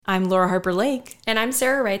I'm Laura Harper Lake. And I'm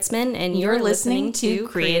Sarah Reitzman, and you're listening to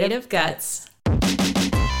Creative Guts.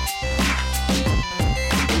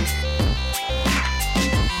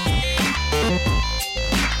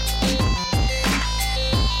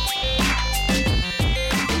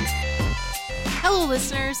 Hello,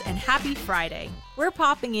 listeners, and happy Friday. We're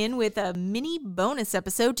popping in with a mini bonus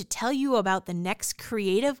episode to tell you about the next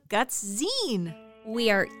Creative Guts zine.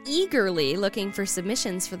 We are eagerly looking for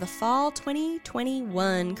submissions for the fall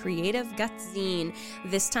 2021 Creative Guts zine.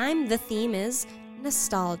 This time, the theme is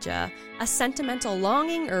nostalgia, a sentimental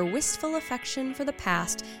longing or wistful affection for the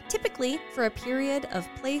past, typically for a period of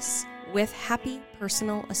place with happy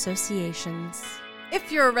personal associations.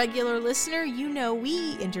 If you're a regular listener, you know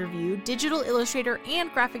we interviewed digital illustrator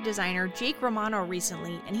and graphic designer Jake Romano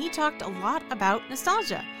recently, and he talked a lot about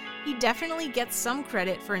nostalgia. He definitely gets some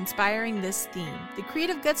credit for inspiring this theme. The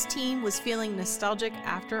Creative Guts team was feeling nostalgic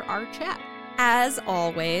after our chat. As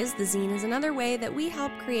always, the zine is another way that we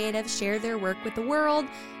help creatives share their work with the world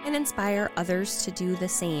and inspire others to do the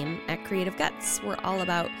same. At Creative Guts, we're all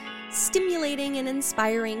about stimulating and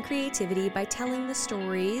inspiring creativity by telling the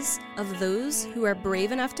stories of those who are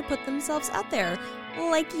brave enough to put themselves out there,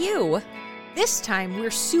 like you. This time,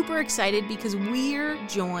 we're super excited because we're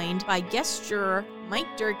joined by guest juror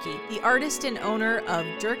Mike Durkee, the artist and owner of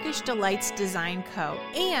Dirkish Delights Design Co.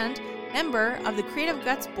 and member of the Creative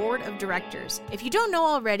Guts Board of Directors. If you don't know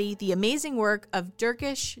already the amazing work of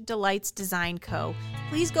Dirkish Delights Design Co.,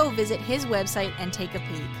 please go visit his website and take a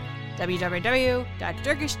peek.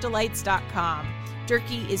 www.dirkishdelights.com.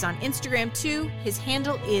 Durkee is on Instagram too. His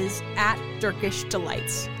handle is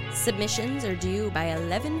 @DirkishDelights. Submissions are due by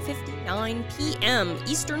 11:59 p.m.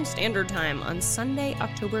 Eastern Standard Time on Sunday,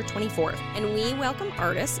 October 24th. And we welcome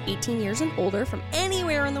artists 18 years and older from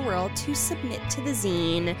anywhere in the world to submit to the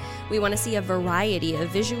zine. We want to see a variety of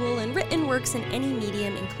visual and written works in any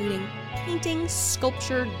medium, including painting,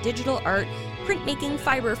 sculpture, digital art, printmaking,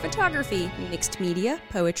 fiber, photography, mixed media,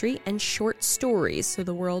 poetry, and short stories, so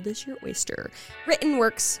the world is your oyster. Written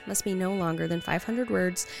works must be no longer than 500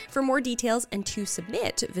 words. For more details and to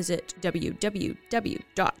submit, visit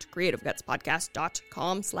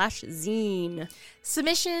www.creativegutspodcast.com/zine.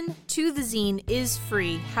 Submission to the zine is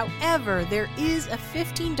free. However, there is a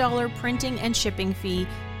 $15 printing and shipping fee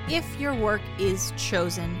if your work is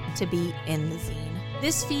chosen to be in the zine.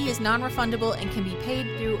 This fee is non-refundable and can be paid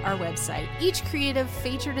through our website. Each creative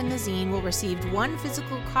featured in the zine will receive one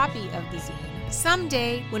physical copy of the zine.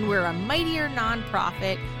 Someday, when we're a mightier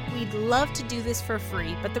nonprofit, we'd love to do this for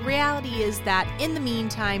free, but the reality is that in the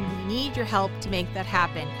meantime, we need your help to make that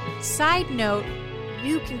happen. Side note,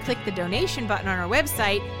 you can click the donation button on our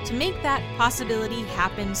website to make that possibility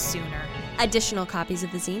happen sooner. Additional copies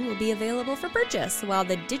of the zine will be available for purchase, while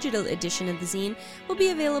the digital edition of the zine will be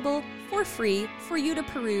available for free for you to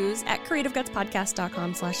peruse at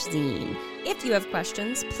creativegutspodcast.com/zine. If you have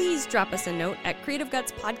questions, please drop us a note at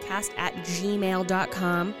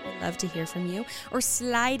creativegutspodcast@gmail.com. We'd love to hear from you. Or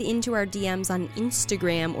slide into our DMs on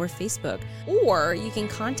Instagram or Facebook. Or you can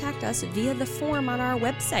contact us via the form on our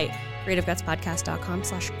website,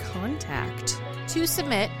 creativegutspodcast.com/contact. To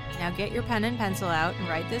submit, now get your pen and pencil out and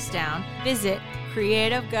write this down. Visit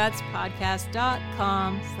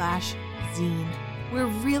creativegutspodcast.com/zine. We're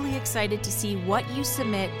really excited to see what you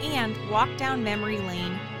submit and walk down memory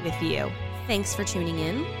lane with you. Thanks for tuning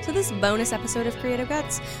in to this bonus episode of Creative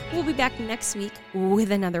Guts. We'll be back next week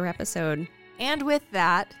with another episode. And with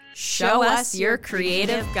that, show us your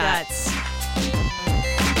creative guts.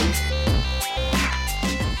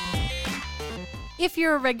 If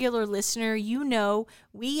you're a regular listener, you know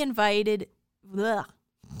we invited...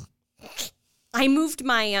 I moved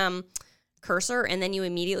my cursor, and then you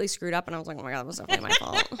immediately screwed up, and I was like, oh my God, that was definitely my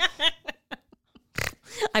fault.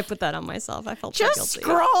 I put that on myself. I felt so guilty. Just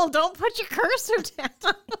scroll. Don't put your cursor down.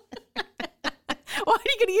 Why are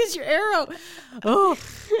you going to use your arrow? Oh.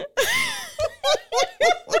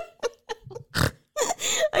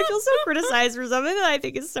 I feel so criticized for something that I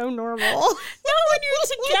think is so normal. Not when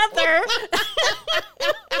you're together.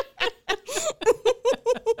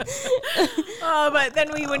 But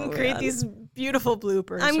then we wouldn't create these beautiful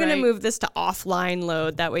bloopers. I'm going to move this to offline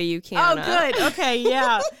load. That way you can't. Oh, good. Okay,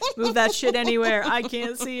 yeah. Move that shit anywhere. I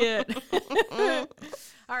can't see it. All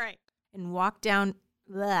right. And walk down.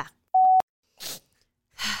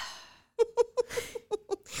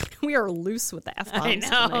 We are loose with the F-bombs I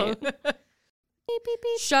know. tonight. Beep, beep.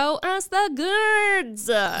 Show us the goods.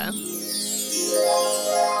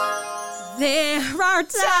 There are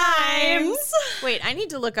times Wait, I need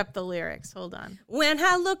to look up the lyrics. Hold on. when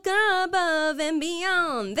I look above and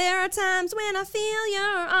beyond. There are times when I feel your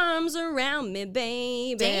arms around me,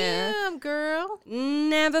 baby. Damn, girl.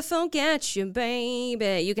 Never forget you,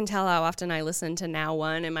 baby. You can tell how often I listen to Now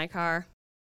One in my car.